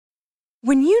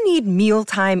When you need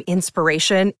mealtime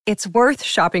inspiration, it's worth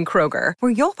shopping Kroger,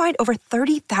 where you'll find over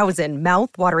 30,000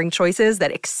 mouth-watering choices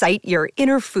that excite your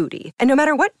inner foodie. And no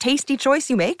matter what tasty choice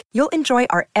you make, you'll enjoy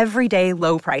our everyday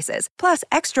low prices, plus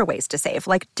extra ways to save,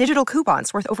 like digital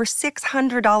coupons worth over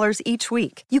 $600 each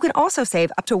week. You can also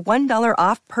save up to $1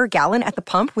 off per gallon at the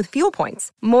pump with fuel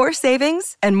points. More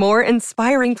savings and more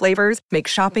inspiring flavors make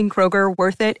shopping Kroger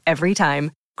worth it every time.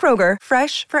 Kroger,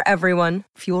 fresh for everyone.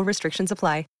 Fuel restrictions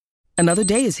apply. Another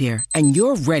day is here, and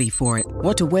you're ready for it.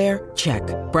 What to wear? Check.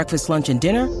 Breakfast, lunch, and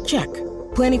dinner? Check.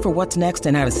 Planning for what's next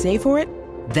and how to save for it?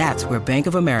 That's where Bank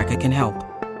of America can help.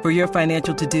 For your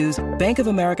financial to-dos, Bank of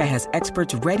America has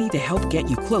experts ready to help get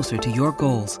you closer to your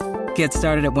goals. Get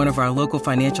started at one of our local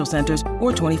financial centers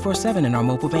or 24/7 in our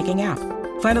mobile banking app.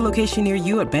 Find a location near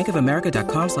you at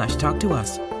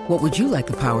bankofamerica.com/talktous. What would you like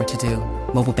the power to do?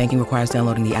 Mobile banking requires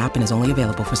downloading the app and is only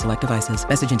available for select devices.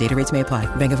 Message and data rates may apply.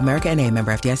 Bank of America N.A.,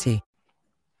 member FDIC.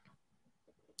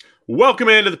 Welcome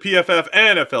into the PFF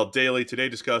NFL Daily. Today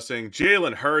discussing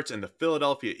Jalen Hurts and the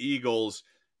Philadelphia Eagles.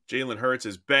 Jalen Hurts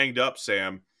is banged up,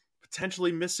 Sam.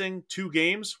 Potentially missing 2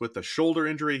 games with a shoulder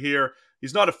injury here.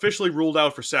 He's not officially ruled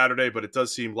out for Saturday, but it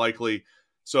does seem likely.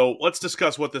 So let's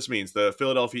discuss what this means. The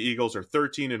Philadelphia Eagles are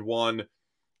 13-1.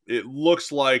 It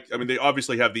looks like, they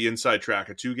obviously have the inside track,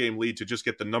 a 2-game lead to just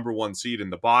get the number 1 seed in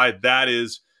the bye. That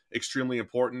is extremely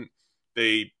important.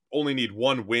 They only need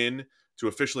 1 win to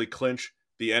officially clinch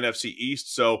the NFC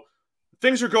East. So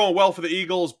things are going well for the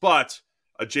Eagles, but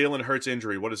a Jalen Hurts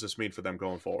injury, what does this mean for them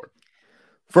going forward?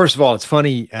 First of all, it's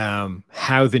funny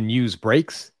how the news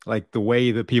breaks. Like the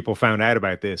way that people found out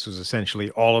about this was essentially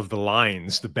all of the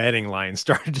lines, the betting lines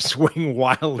started to swing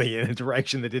wildly in a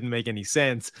direction that didn't make any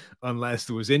sense unless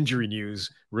there was injury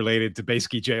news related to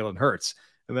basically Jalen Hurts.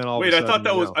 And then all Wait, I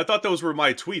thought those were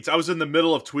my tweets. I was in the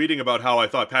middle of tweeting about how I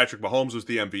thought Patrick Mahomes was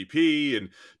the MVP and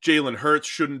Jalen Hurts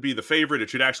shouldn't be the favorite. It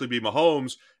should actually be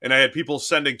Mahomes. And I had people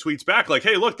sending tweets back like,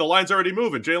 hey, look, the line's already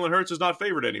moving. Jalen Hurts is not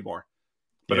favored anymore.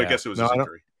 But yeah, I guess it was his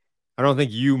injury. I don't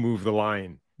think you move the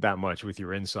line that much with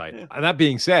your insight. Yeah. And that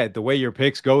being said, the way your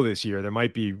picks go this year, there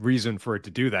might be reason for it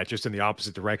to do that, just in the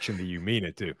opposite direction that you mean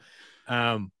it to.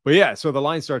 But yeah, so the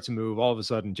line starts to move. All of a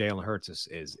sudden, Jalen Hurts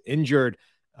is injured.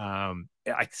 I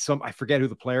forget who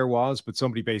the player was, but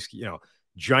somebody basically,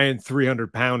 giant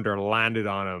 300-pounder landed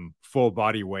on him, full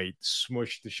body weight,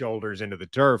 smushed the shoulders into the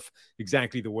turf,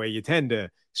 exactly the way you tend to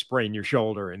sprain your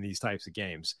shoulder in these types of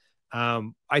games.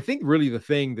 I think really the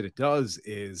thing that it does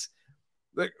is,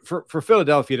 like, for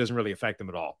Philadelphia, it doesn't really affect them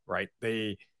at all, right?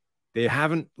 They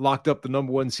haven't locked up the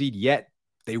number 1 seed yet.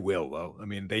 They will, though.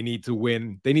 They need to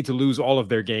win. They need to lose all of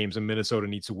their games, and Minnesota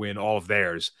needs to win all of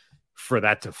theirs for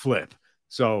that to flip.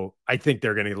 So I think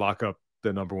they're going to lock up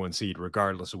the number 1 seed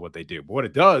regardless of what they do. But what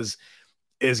it does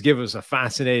is give us a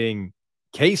fascinating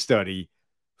case study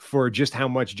for just how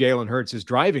much Jalen Hurts is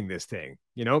driving this thing,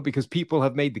 because people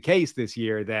have made the case this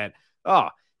year that,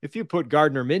 if you put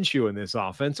Gardner Minshew in this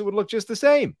offense, it would look just the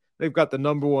same. They've got the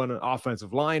number 1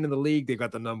 offensive line in the league. They've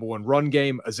got the number 1 run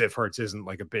game, as if Hurts isn't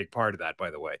like a big part of that,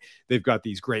 by the way. They've got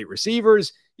these great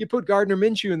receivers. You put Gardner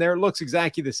Minshew in there, it looks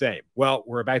exactly the same. Well,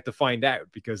 we're about to find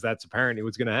out because that's apparently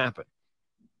what's going to happen.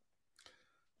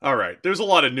 All right. There's a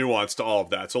lot of nuance to all of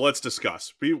that. So let's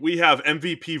discuss. We have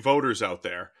MVP voters out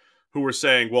there who are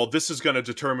saying, well, this is going to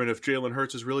determine if Jalen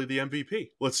Hurts is really the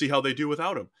MVP. Let's see how they do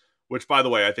without him, which, by the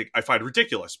way, I find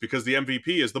ridiculous because the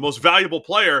MVP is the most valuable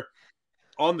player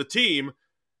on the team,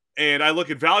 and I look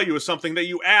at value as something that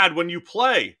you add when you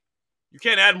play. You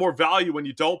can't add more value when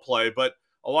you don't play, but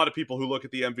a lot of people who look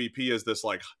at the MVP as this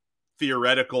like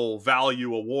theoretical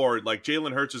value award, like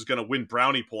Jalen Hurts is going to win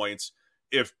brownie points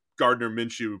if Gardner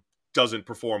Minshew doesn't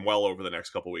perform well over the next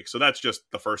couple weeks. So that's just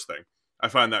the first thing. I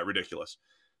find that ridiculous.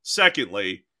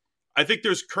 Secondly, I think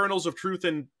there's kernels of truth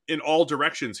in all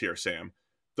directions here, Sam.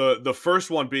 The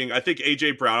first one being, I think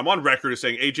A.J. Brown, I'm on record as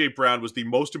saying A.J. Brown was the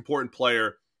most important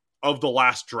player of the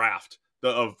last draft,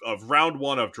 of round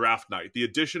 1 of draft night. The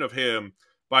addition of him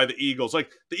by the Eagles.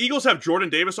 Like, the Eagles have Jordan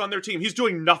Davis on their team. He's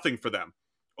doing nothing for them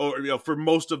for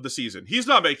most of the season. He's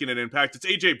not making an impact. It's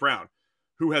A.J. Brown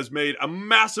who has made a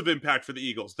massive impact for the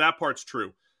Eagles. That part's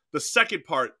true. The second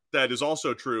part that is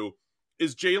also true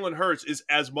is Jalen Hurts is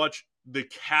as much the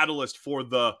catalyst for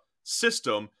the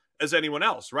system as anyone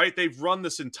else, right? They've run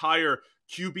this entire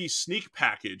QB sneak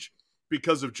package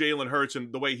because of Jalen Hurts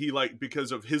and the way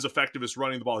because of his effectiveness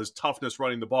running the ball, his toughness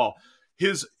running the ball.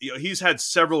 He's had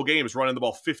several games running the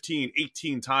ball 15,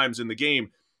 18 times in the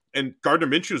game, and Gardner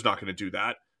Minshew's not going to do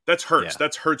that. That's Hurts. Yeah.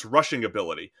 That's Hurts' rushing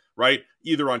ability, right?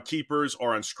 Either on keepers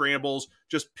or on scrambles,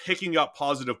 just picking up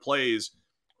positive plays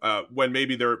when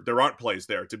maybe there aren't plays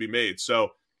there to be made.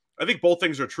 So I think both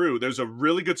things are true. There's a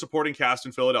really good supporting cast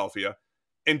in Philadelphia,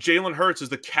 and Jalen Hurts is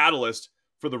the catalyst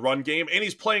for the run game, and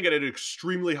he's playing at an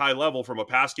extremely high level from a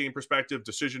pass game perspective,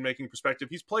 decision-making perspective.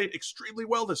 He's played extremely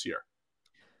well this year.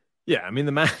 Yeah, I mean,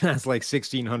 the man has like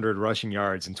 1,600 rushing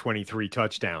yards and 23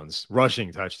 touchdowns,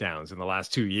 rushing touchdowns in the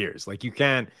last 2 years. Like you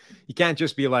can't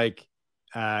just be like,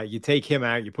 you take him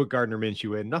out, you put Gardner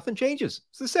Minshew in, nothing changes.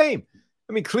 It's the same.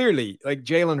 I mean, clearly, like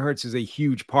Jalen Hurts is a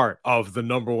huge part of the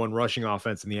number one rushing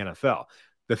offense in the NFL.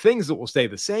 The things that will stay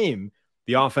the same,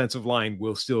 the offensive line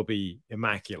will still be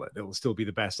immaculate. It will still be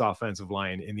the best offensive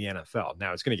line in the NFL.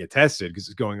 Now it's going to get tested because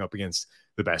it's going up against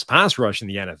the best pass rush in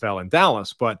the NFL in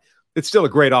Dallas, but it's still a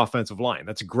great offensive line.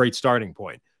 That's a great starting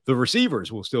point. The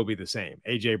receivers will still be the same.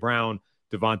 A.J. Brown,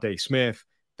 Devontae Smith,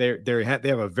 they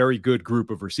have a very good group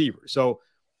of receivers. So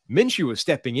Minshew is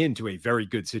stepping into a very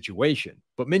good situation,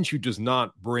 but Minshew does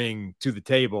not bring to the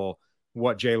table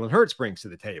what Jalen Hurts brings to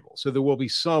the table. So there will be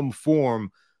some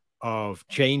form of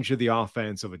change to the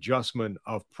offense, of adjustment,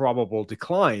 of probable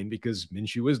decline because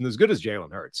Minshew isn't as good as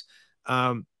Jalen Hurts.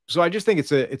 So I just think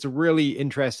it's a really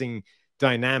interesting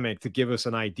dynamic to give us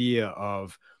an idea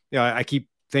of, I keep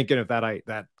thinking of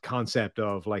that concept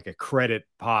of like a credit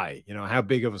pie. How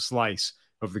big of a slice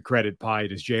of the credit pie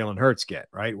does Jalen Hurts get,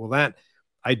 right? Well,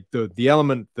 the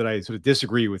element that I sort of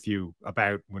disagree with you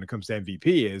about when it comes to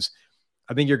MVP is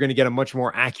I think you're going to get a much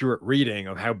more accurate reading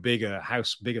of how big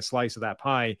a slice of that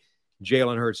pie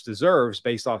Jalen Hurts deserves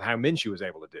based off how Minshew was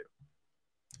able to do.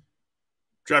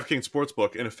 DraftKings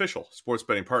Sportsbook, an official sports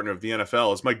betting partner of the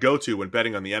NFL, is my go-to when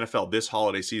betting on the NFL this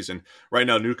holiday season. Right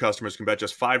now, new customers can bet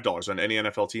just $5 on any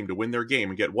NFL team to win their game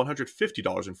and get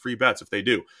 $150 in free bets if they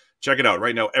do. Check it out.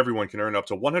 Right now, everyone can earn up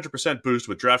to 100% boost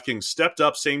with DraftKings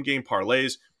stepped-up same-game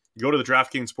parlays. Go to the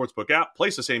DraftKings Sportsbook app,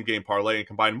 place a same-game parlay, and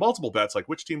combine multiple bets like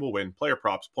which team will win, player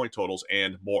props, point totals,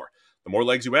 and more. The more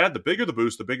legs you add, the bigger the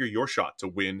boost, the bigger your shot to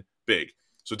win big.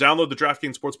 So download the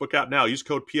DraftKings Sportsbook app now. Use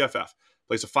code PFF.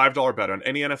 Place a $5 bet on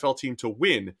any NFL team to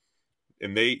win,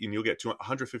 and you'll get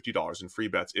 $150 in free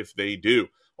bets if they do.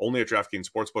 Only at DraftKings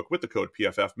Sportsbook with the code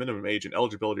PFF. Minimum age and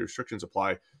eligibility restrictions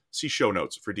apply. See show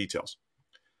notes for details.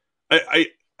 I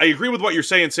agree with what you're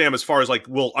saying, Sam, as far as like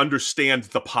we'll understand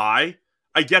the pie.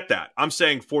 I get that. I'm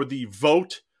saying for the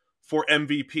vote for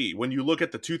MVP, when you look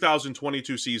at the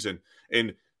 2022 season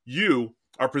and you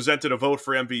are presented a vote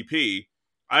for MVP,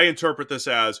 I interpret this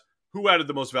as who added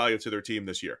the most value to their team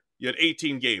this year. You had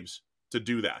 18 games to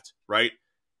do that, right?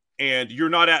 And you're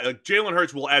not Jalen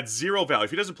Hurts will add zero value.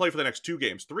 If he doesn't play for the next 3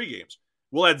 games,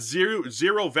 will add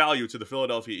zero value to the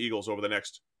Philadelphia Eagles over the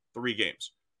next 3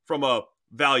 games from a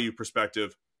value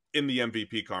perspective in the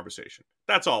MVP conversation.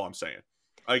 That's all I'm saying.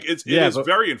 Like it is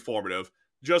very informative.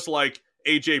 Just like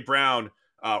A.J. Brown,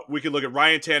 we can look at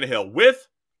Ryan Tannehill with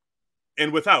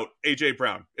and without A.J.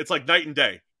 Brown. It's like night and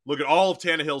day. Look at all of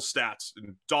Tannehill's stats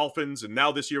and Dolphins and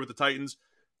now this year with the Titans.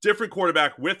 Different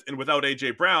quarterback with and without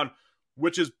A.J. Brown,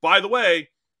 which is, by the way,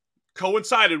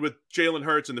 coincided with Jalen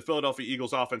Hurts and the Philadelphia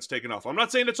Eagles offense taking off. I'm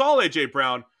not saying it's all A.J.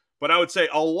 Brown, but I would say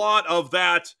a lot of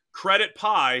that credit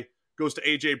pie goes to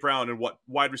A.J. Brown and what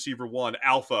wide receiver one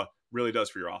alpha really does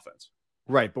for your offense.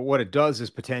 Right, but what it does is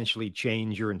potentially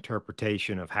change your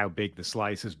interpretation of how big the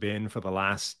slice has been for the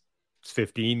last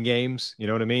 15 games. You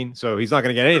know what I mean? So he's not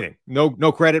going to get anything.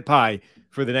 No credit pie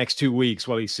for the next 2 weeks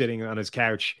while he's sitting on his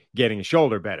couch getting his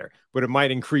shoulder better. But it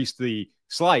might increase the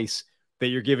slice that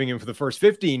you're giving him for the first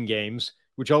 15 games,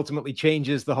 which ultimately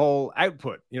changes the whole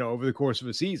output, over the course of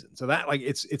a season. So that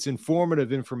it's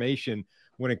informative information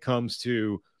when it comes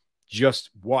to just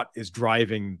what is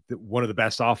driving one of the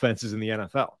best offenses in the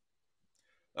NFL.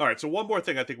 All right, so one more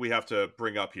thing I think we have to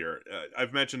bring up here.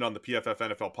 I've mentioned on the PFF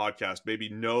NFL podcast, maybe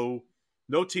no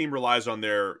team relies on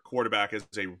their quarterback as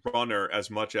a runner as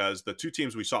much as the 2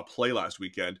 teams we saw play last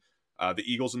weekend, the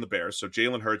Eagles and the Bears. So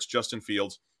Jalen Hurts, Justin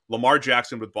Fields, Lamar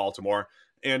Jackson with Baltimore.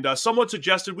 And someone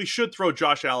suggested we should throw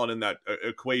Josh Allen in that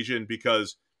equation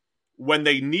because when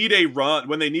they need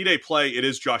a play, it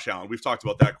is Josh Allen. We've talked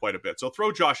about that quite a bit. So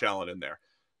throw Josh Allen in there.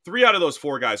 3 out of those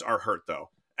 4 guys are hurt,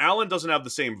 though. Allen doesn't have the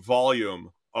same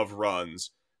volume of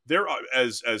runs there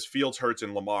as Fields, Hurts,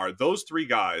 and Lamar. Those 3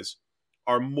 guys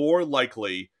are more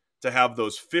likely to have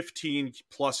those 15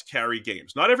 plus carry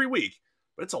games. Not every week,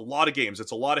 but it's a lot of games.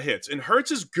 It's a lot of hits. And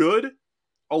Hurts is good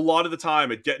a lot of the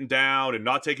time at getting down and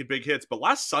not taking big hits. But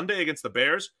last Sunday against the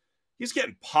Bears, he's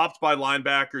getting popped by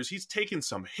linebackers. He's taking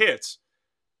some hits.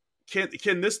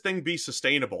 Can this thing be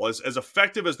sustainable? As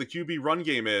effective as the QB run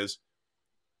game is,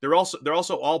 they're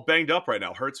also all banged up right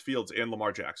now. Hurts, Fields, and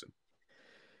Lamar Jackson.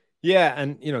 Yeah,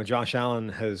 and Josh Allen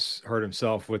has hurt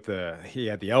himself he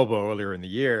had the elbow earlier in the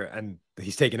year, and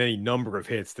he's taken any number of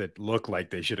hits that look like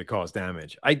they should have caused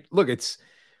damage. I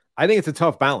think it's a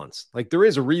tough balance. Like, there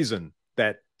is a reason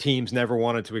that teams never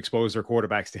wanted to expose their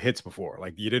quarterbacks to hits before.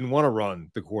 Like, you didn't want to run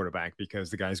the quarterback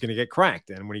because the guy's going to get cracked.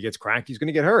 And when he gets cracked, he's going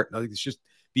to get hurt. I think it's just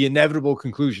the inevitable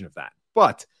conclusion of that.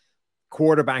 But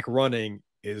quarterback running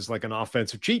is like an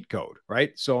offensive cheat code,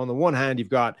 right? So on the one hand, you've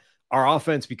got our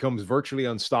offense becomes virtually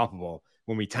unstoppable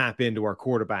when we tap into our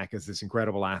quarterback as this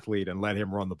incredible athlete and let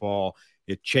him run the ball.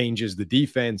 It changes the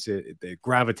defense. The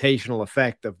gravitational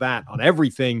effect of that on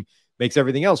everything makes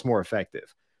everything else more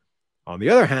effective. On the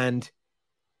other hand,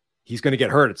 he's going to get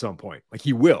hurt at some point. Like,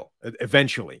 he will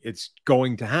eventually. It's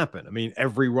going to happen. I mean,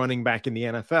 every running back in the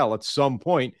NFL at some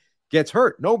point gets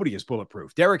hurt. Nobody is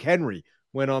bulletproof. Derrick Henry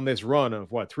went on this run of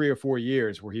 3 or 4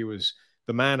 years where he was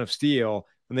the man of steel,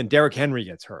 and then Derrick Henry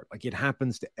gets hurt. Like, it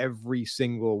happens to every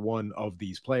single one of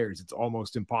these players. It's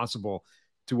almost impossible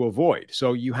to avoid.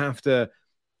 So you have to,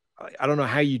 I don't know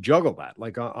how you juggle that.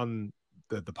 Like, on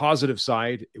the positive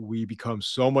side, we become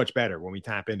so much better when we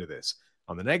tap into this.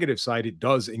 On the negative side, it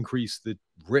does increase the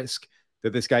risk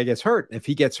that this guy gets hurt. If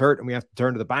he gets hurt and we have to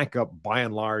turn to the backup, by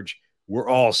and large, we're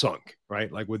all sunk,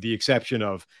 right? Like, with the exception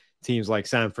of teams like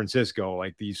San Francisco,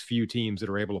 like these few teams that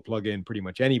are able to plug in pretty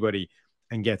much anybody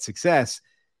and get success,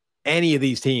 any of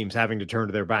these teams having to turn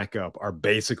to their backup are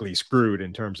basically screwed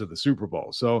in terms of the Super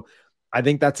Bowl. So I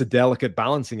think that's a delicate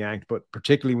balancing act, but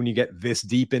particularly when you get this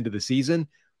deep into the season,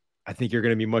 I think you're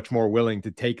going to be much more willing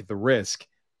to take the risk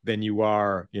than you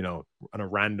are, on a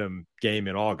random game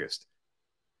in August.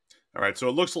 All right, so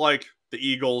it looks like the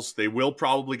Eagles, they will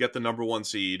probably get the number 1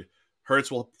 seed.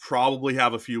 Hurts will probably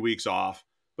have a few weeks off,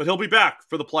 but he'll be back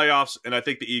for the playoffs, and I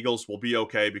think the Eagles will be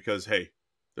okay because, hey,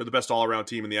 they're the best all-around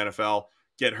team in the NFL.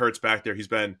 Get Hurts back there. He's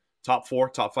been top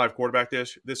 4, top 5 quarterback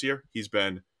this year. He's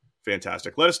been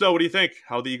fantastic. Let us know, what do you think?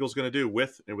 How the Eagles going to do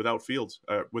with and without Fields,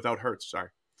 without Hurts, sorry.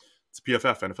 It's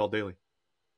PFF, NFL Daily.